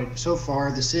is like, so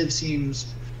far the Civ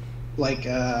seems like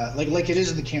it is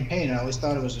in the campaign. I always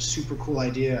thought it was a super cool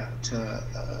idea to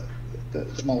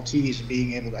the Maltese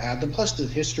being able to add them, plus the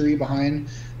history behind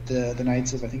the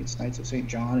Knights of, I think it's Knights of St.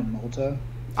 John in Malta.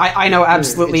 I know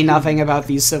absolutely nothing about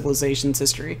these civilizations'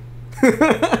 history.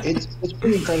 it's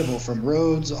pretty incredible, from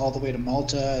Rhodes all the way to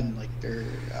Malta, and like their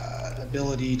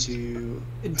ability to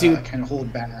kind of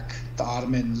hold back the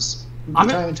Ottomans time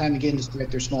and time again, despite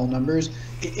their small numbers.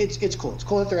 It's cool. It's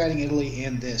cool that they're adding Italy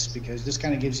and this, because this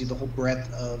kind of gives you the whole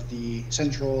breadth of the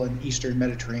Central and Eastern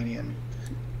Mediterranean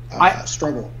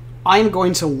struggle. I'm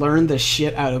going to learn the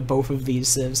shit out of both of these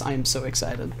civs. I am so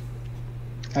excited.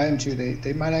 I am too.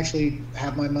 They might actually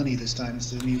have my money this time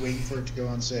instead of me waiting for it to go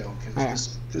on sale,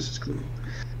 because this is cool.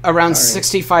 Around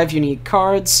 65 unique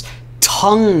cards.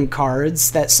 Tongue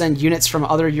cards that send units from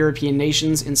other European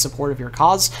nations in support of your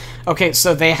cause. Okay,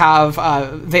 so they have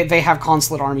they have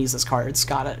consulate armies as cards.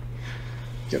 Got it.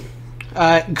 Yep.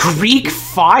 Greek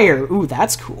fire. Ooh,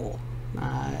 that's cool.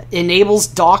 Enables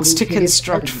docks to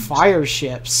construct fire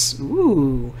ships.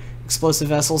 Ooh. Explosive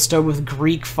vessel stowed with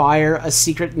Greek fire, a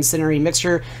secret incendiary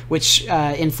mixture which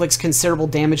inflicts considerable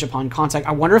damage upon contact.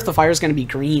 I wonder if the fire is going to be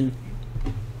green.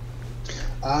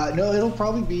 No, it'll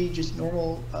probably be just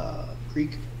normal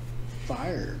Greek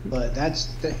fire, but that's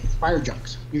the fire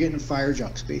junks. You're getting fire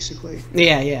junks, basically.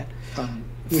 Yeah.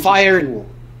 Fire cool.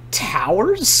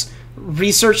 Towers?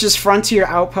 Researches frontier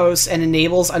outposts and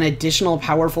enables an additional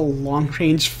powerful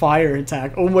long-range fire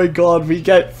attack. Oh my god, we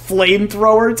get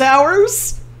flamethrower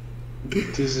towers?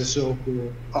 This is so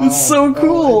cool. It's so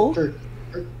cool. For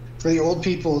the old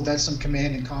people, that's some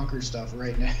Command and Conquer stuff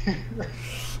right now.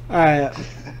 Alright.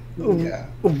 Yeah.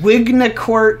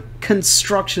 Wignacourt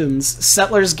constructions.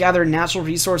 Settlers gather natural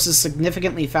resources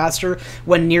significantly faster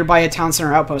when nearby a town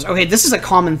center outpost. Okay, this is a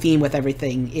common theme with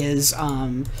everything, is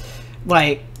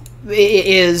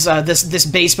this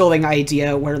base building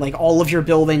idea where like all of your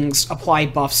buildings apply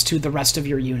buffs to the rest of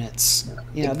your units.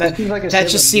 You know, that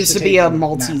just seems to be a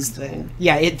Maltese thing.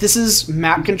 Yeah, this is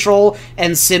map control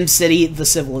and SimCity the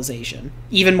civilization,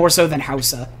 even more so than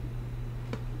Hausa.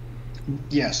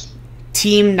 Yes.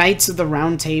 Team Knights of the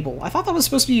Round Table. I thought that was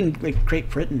supposed to be in like Great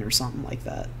Britain or something like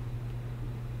that.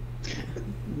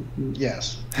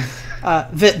 Yes.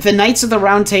 The Knights of the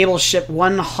Round Table ship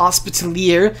one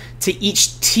hospitalier to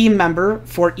each team member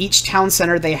for each town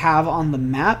center they have on the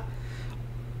map.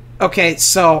 Okay,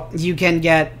 so you can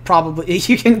get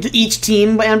each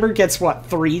team member gets what,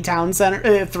 3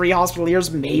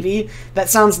 hospitaliers maybe? That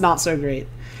sounds not so great.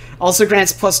 Also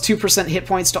grants plus 2% hit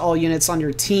points to all units on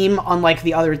your team, unlike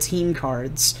the other team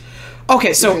cards.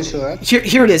 Okay, so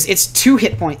here it is. It's 2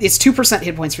 hit points. It's 2%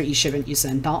 hit points for each shipment you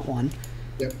send, not 1.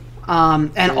 Yep.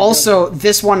 And also,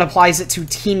 this one applies it to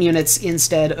team units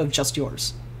instead of just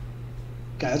yours.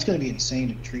 God, that's going to be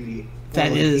insane in Treaty.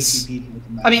 That is...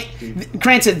 I mean,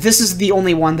 granted, this is the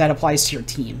only one that applies to your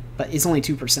team, but it's only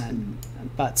 2%.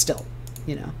 But still,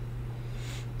 you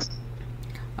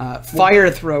know. Fire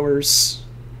throwers.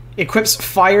 Equips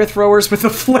fire throwers with a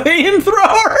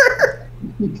flamethrower!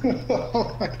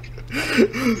 Oh my God.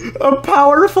 A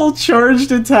powerful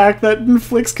charged attack that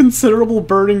inflicts considerable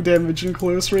burning damage in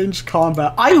close range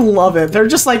combat. I love it. They're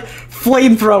just like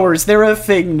flamethrowers. They're a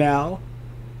thing now.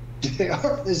 They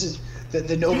are. This is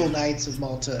the noble knights of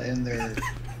Malta and their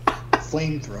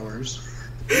flamethrowers.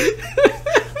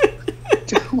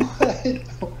 What?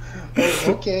 Oh,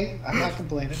 okay, I'm not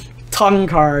complaining. Tongue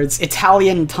cards.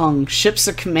 Italian tongue. Ships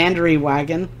a commandery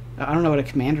wagon. I don't know what a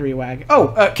commandery wagon...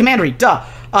 Oh, commandery, duh.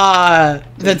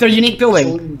 The unique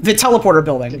building. The teleporter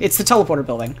building. It's the teleporter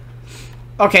building.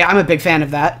 Okay, I'm a big fan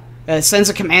of that. Sends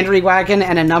a commandery wagon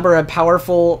and a number of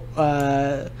powerful,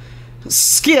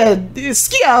 schiavoni.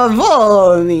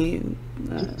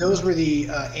 Those were the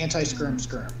anti-skirm.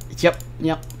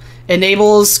 Yep.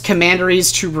 Enables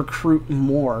commanderies to recruit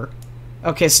more.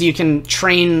 Okay, so you can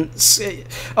train...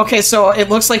 Okay, so it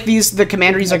looks like the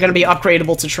commanderies are going to be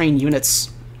upgradable to train units,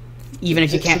 even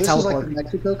if you can't teleport. This is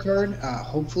like the Mexico card.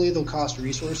 Hopefully they'll cost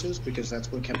resources, because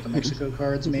that's what kept the Mexico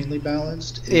cards mainly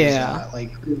balanced.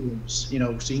 Like, you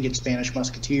know, so you can get Spanish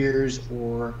Musketeers,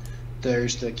 or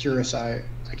there's the Curacao...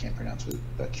 I can't pronounce it.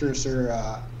 The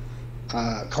Curacao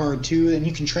card, too, and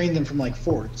you can train them from, like,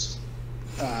 forts.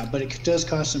 But it does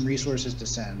cost some resources to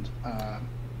send.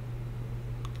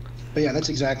 But yeah, that's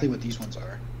exactly what these ones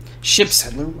are.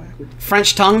 Ships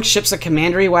French tongue ships a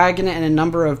commandery wagon and a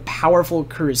number of powerful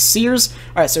cuirassiers.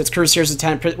 All right, so it's cuirassiers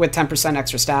with 10%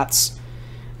 extra stats.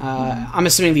 I'm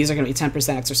assuming these are going to be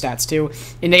 10% extra stats too.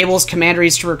 Enables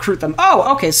commanderies to recruit them.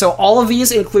 Oh, okay, so all of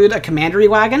these include a commandery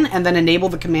wagon, and then enable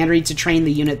the commandery to train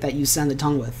the unit that you send the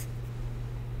tongue with.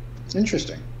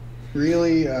 Interesting.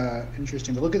 Really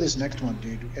interesting. But look at this next one,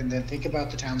 dude. And then think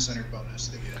about the town center bonus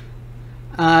they get.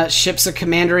 Ships a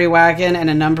commandery wagon and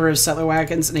a number of settler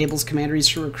wagons, enables commanderies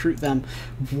to recruit them.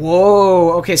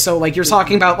 Whoa, okay, so like you're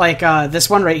talking about like this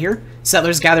one right here.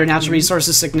 Settlers gather natural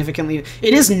resources significantly.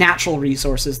 It is natural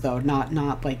resources though,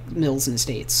 not like mills and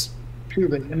estates. True,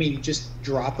 but I mean, just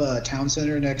drop a town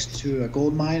center next to a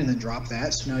gold mine and then drop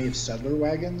that, so now you have settler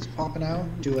wagons popping out,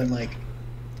 doing like,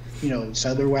 you know,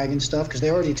 settler wagon stuff, because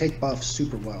they already take buffs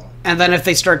super well. And then if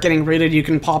they start getting raided, you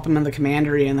can pop them in the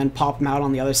commandery and then pop them out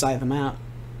on the other side of the map.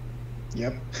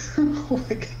 Yep. Oh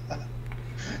my god.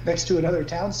 Next to another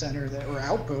town center that or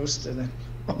outpost, and then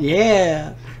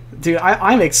Yeah. Dude,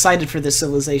 I'm excited for this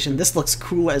civilization. This looks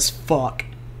cool as fuck.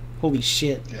 Holy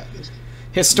shit. Yeah.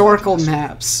 Historical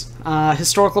maps.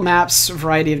 Historical maps, a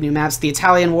variety of new maps. The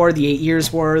Italian War, the 8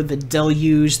 Years' War, the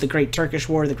Deluge, the Great Turkish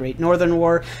War, the Great Northern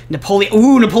War,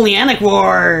 Napoleonic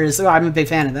Wars! Oh, I'm a big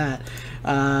fan of that.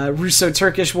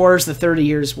 Russo-Turkish Wars, the 30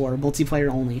 Years' War, multiplayer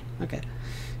only. Okay.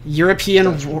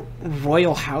 European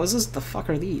royal houses? The fuck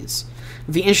are these?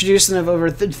 The introduction of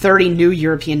over 30 new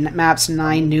European maps,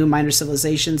 9 new minor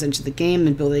civilizations into the game,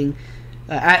 and building,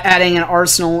 adding an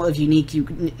arsenal of unique.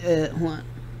 Hold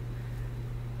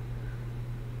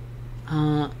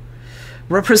on.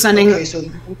 Representing. Okay, so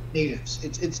natives.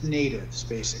 It's natives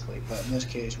basically, but in this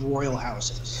case, royal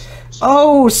houses.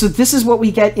 Oh, so this is what we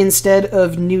get instead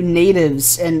of new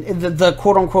natives, and the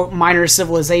quote-unquote minor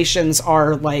civilizations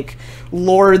are like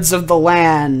lords of the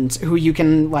land who you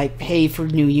can like pay for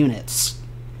new units.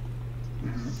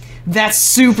 Mm-hmm. That's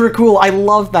super cool. I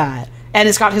love that, and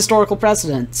it's got historical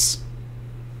precedence.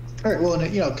 All right. Well,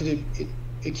 and because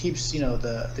it keeps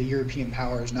the European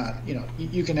powers not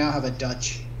you can now have a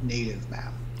Dutch native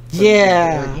map.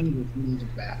 Yeah. Or an English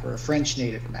native map or a French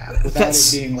native map without it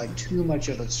being like too much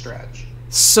of a stretch.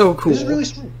 So cool. This is really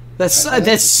smart.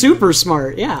 That's super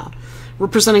smart, yeah.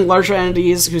 Representing larger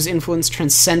entities whose influence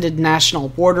transcended national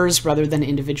borders rather than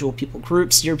individual people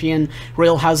groups, European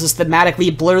royal houses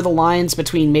thematically blur the lines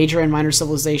between major and minor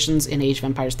civilizations in Age of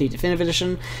Empires 3 Definitive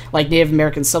Edition. Like Native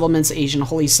American settlements, Asian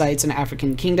holy sites, and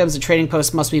African kingdoms, a trading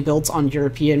post must be built on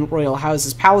European royal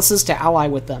houses' palaces to ally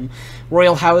with them.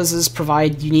 Royal houses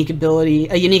provide a unique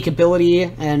ability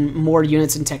and more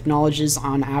units and technologies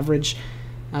on average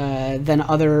than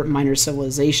other minor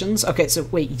civilizations. Okay, so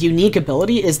wait, unique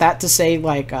ability? Is that to say,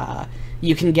 like,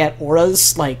 you can get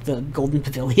auras, like the Golden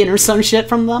Pavilion or some shit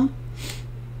from them?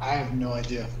 I have no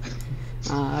idea.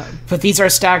 But these are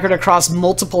staggered across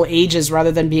multiple ages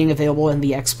rather than being available in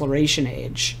the Exploration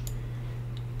Age.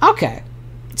 Okay.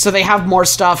 So they have more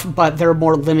stuff, but they're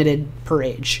more limited per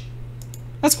age.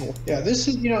 That's cool. Yeah, this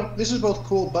is both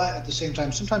cool, but at the same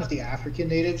time, sometimes the African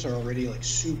natives are already like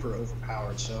super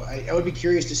overpowered. So I would be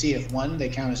curious to see if one, they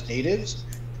count as natives,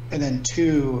 and then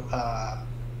two,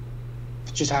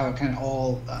 just how it kind of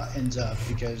all ends up.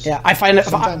 Because yeah, I'd find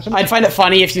it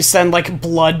funny if you send like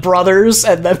blood brothers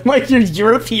and then like your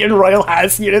European royal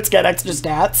house units get extra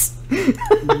stats.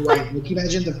 Right. Like,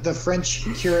 imagine the French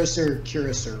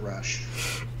cuirassier rush.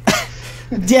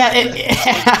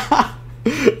 Yeah.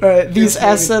 These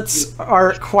assets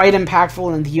are quite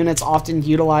impactful, and the units often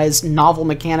utilize novel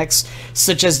mechanics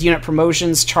such as unit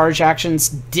promotions, charge actions,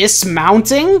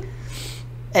 dismounting,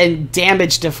 and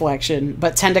damage deflection,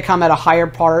 but tend to come at a higher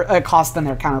cost than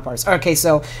their counterparts. Okay,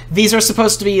 so these are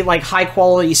supposed to be like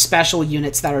high-quality special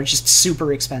units that are just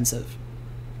super expensive.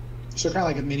 So kind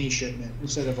of like a mini shipment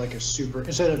instead of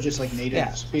just like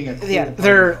natives being a cool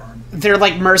they're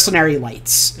like mercenary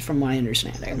lights, from my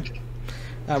understanding. Okay.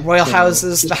 Royal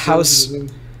houses, the House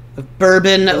of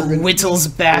Bourbon,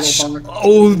 Wittelsbach,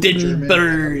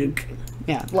 Oldenburg.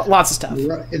 Yeah, lots of stuff.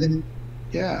 And then,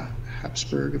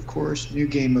 Habsburg, of course. New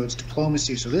game modes,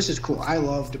 diplomacy. So this is cool. I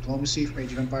love diplomacy from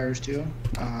Age of Empires 2.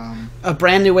 A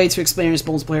brand new way to experience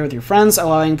multiplayer with your friends,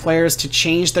 allowing players to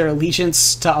change their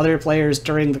allegiance to other players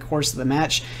during the course of the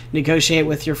match, negotiate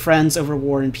with your friends over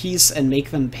war and peace, and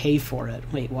make them pay for it.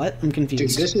 Wait, what? I'm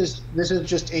confused. Dude, this is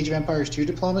just Age of Empires 2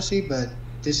 diplomacy, but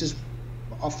this is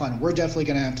all fun. We're definitely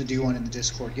gonna have to do one in the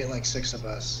Discord. Get like 6 of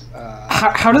us.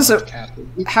 How does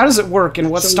it work? And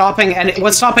what's stopping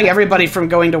everybody from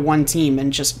going to one team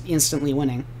and just instantly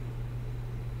winning?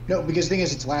 No, because the thing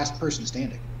is, it's last person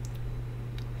standing.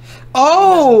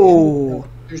 Oh,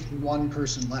 there's one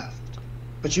person left,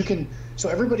 but you can. So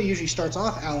everybody usually starts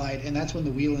off allied, and that's when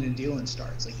the wheeling and dealing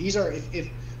starts. Like these are if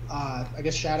I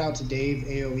guess shout out to Dave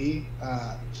AOE.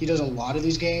 He does a lot of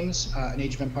these games in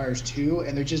Age of Empires 2,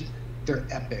 and they're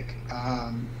epic.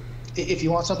 If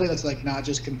you want something that's like not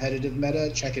just competitive meta,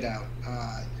 check it out.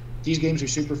 These games are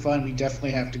super fun. We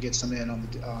definitely have to get some in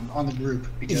on the group.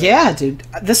 Because, yeah, dude,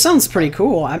 this sounds pretty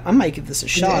cool. I might give this a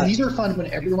shot. And these are fun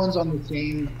when everyone's on the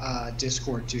same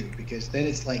Discord too, because then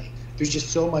it's like there's just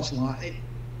so much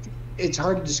it's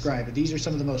hard to describe, but these are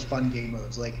some of the most fun game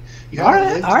modes. Like you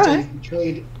have to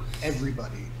trade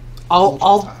everybody.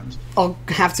 I'll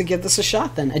have to give this a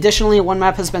shot then. Additionally, one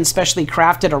map has been specially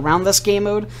crafted around this game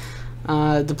mode.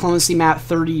 Diplomacy map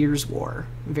 30 Years War.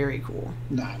 Very cool.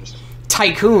 Nice.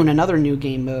 Tycoon, another new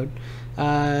game mode.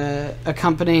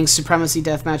 Accompanying Supremacy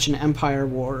Deathmatch and Empire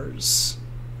Wars.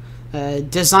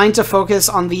 Designed to focus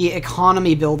on the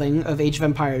economy building of Age of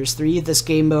Empires 3, this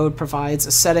game mode provides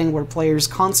a setting where players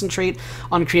concentrate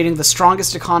on creating the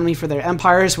strongest economy for their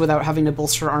empires without having to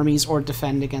bolster armies or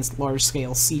defend against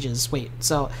large-scale sieges. Wait,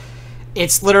 so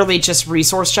it's literally just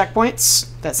resource checkpoints?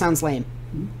 That sounds lame.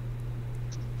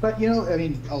 But, you know, I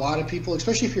mean, a lot of people,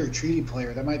 especially if you're a treaty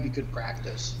player, that might be good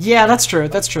practice. Yeah, that's true.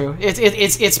 That's true.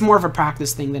 It's more of a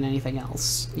practice thing than anything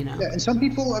else, you know. Yeah, and some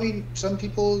people, I mean,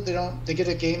 they get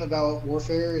a game about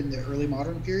warfare in the early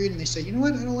modern period, and they say, you know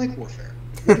what, I don't like warfare.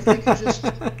 What if they could just...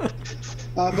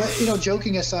 but, you know,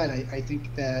 joking aside, I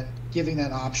think that giving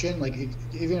that option, like,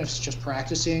 even if it's just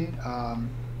practicing,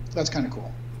 that's kind of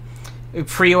cool.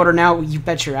 Pre-order now? You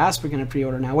bet your ass we're gonna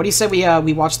pre-order now. What do you say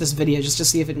we watch this video just to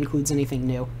see if it includes anything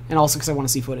new, and also because I want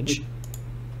to see footage.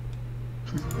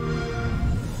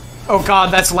 Oh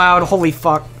god, that's loud! Holy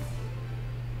fuck!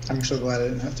 I'm so glad I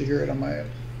didn't have to hear it on my.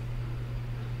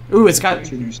 Ooh, it's got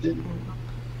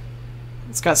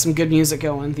some good music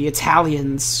going. The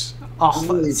Italians. Oh,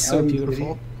 really, it's so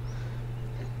beautiful.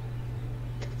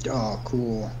 Oh,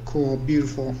 cool,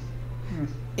 beautiful.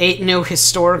 8 new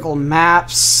historical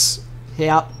maps.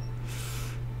 Yep.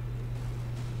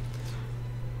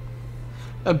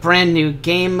 A brand new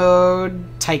game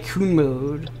mode, Tycoon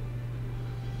mode.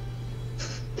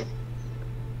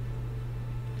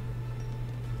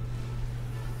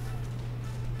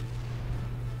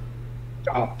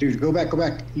 Oh, dude, go back.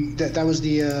 That was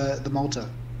the Malta.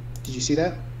 Did you see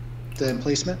that? The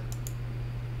emplacement?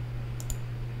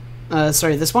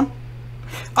 Sorry, this one?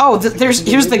 Oh,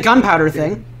 here's the gunpowder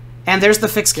thing. And there's the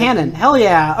fixed cannon. Hell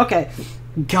yeah. Okay.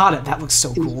 Got it. That looks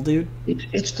so cool, dude.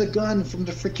 It's the gun from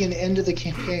the freaking end of the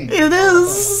campaign. It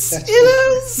is. It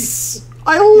is.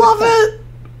 I love it.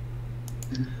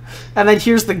 And then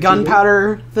here's the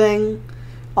gunpowder thing.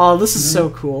 Oh, this is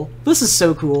so cool. This is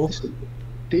so cool.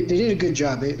 They did a good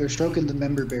job. They're stroking the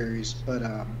member berries, but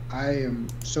I am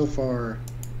so far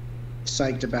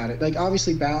psyched about it. Like,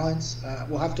 obviously, balance.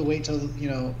 We'll have to wait till, you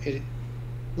know,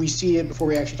 we see it before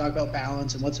we actually talk about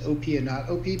balance and what's OP and not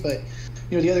OP. But,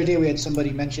 you know, the other day we had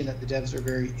somebody mention that the devs are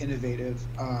very innovative,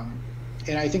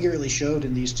 and I think it really showed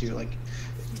in these two. Like,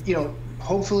 you know,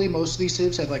 hopefully most of these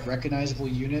civs have like recognizable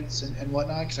units and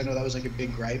whatnot, because I know that was like a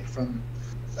big gripe from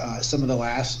some of the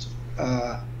last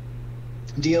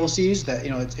DLCs, that,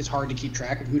 you know, it's hard to keep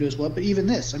track of who does what. But even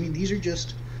this, I mean, these are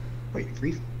just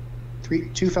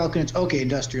two Falcons. Okay,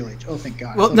 Industrial Age. Oh, thank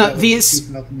God. Well, no,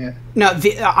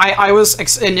 I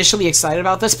was initially excited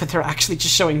about this, but they're actually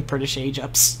just showing British age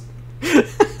ups.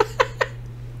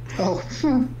 Oh.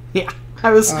 Yeah,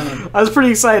 I was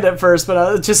pretty excited at first,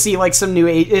 but to see like some new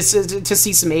to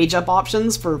see some age up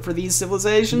options for these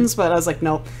civilizations. But I was like,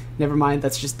 nope, never mind.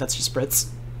 That's just Brits.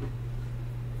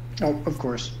 Oh, of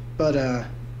course, but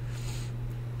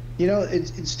you know,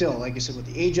 it's still, like I said, with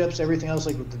the age ups, everything else,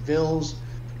 like with the vills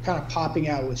kind of popping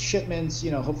out with shipments, you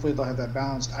know, hopefully they'll have that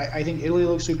balanced. I think Italy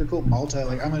looks super cool. Malta,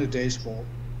 like, I'm in a daze bowl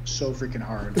so freaking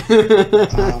hard.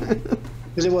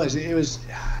 Because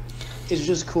it's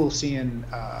just cool seeing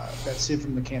that Civ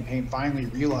from the campaign finally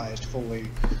realized fully.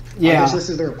 Yeah. I guess this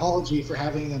is their apology for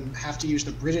having them have to use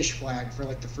the British flag for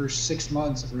like the first 6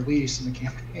 months of release in the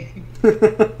campaign.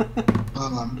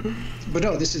 But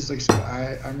no, this is like,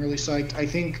 I'm really psyched. I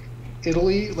think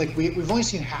Italy, like, we've only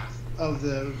seen half of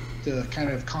the kind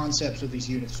of concepts of these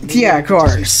units. So yeah, of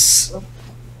course.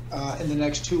 In the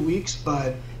next 2 weeks,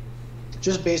 but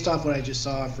just based off what I just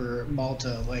saw for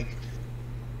Malta, like,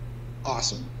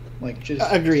 awesome. Like, just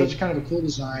Agreed. Such kind of a cool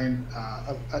design.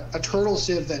 A turtle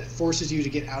civ that forces you to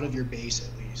get out of your base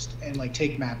at least and like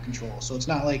take map control. So it's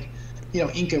not like, you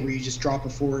know, Inca, where you just drop a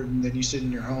fort and then you sit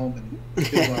in your home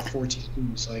and build off 14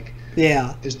 teams. Like,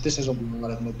 yeah, this has a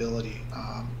lot of mobility.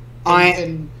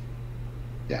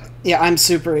 Yeah, I'm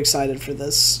super excited for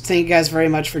this. Thank you guys very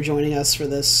much for joining us for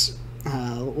this.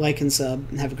 Like and sub,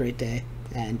 and have a great day,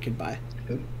 and goodbye.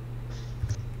 Good.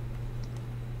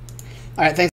 All right, thanks.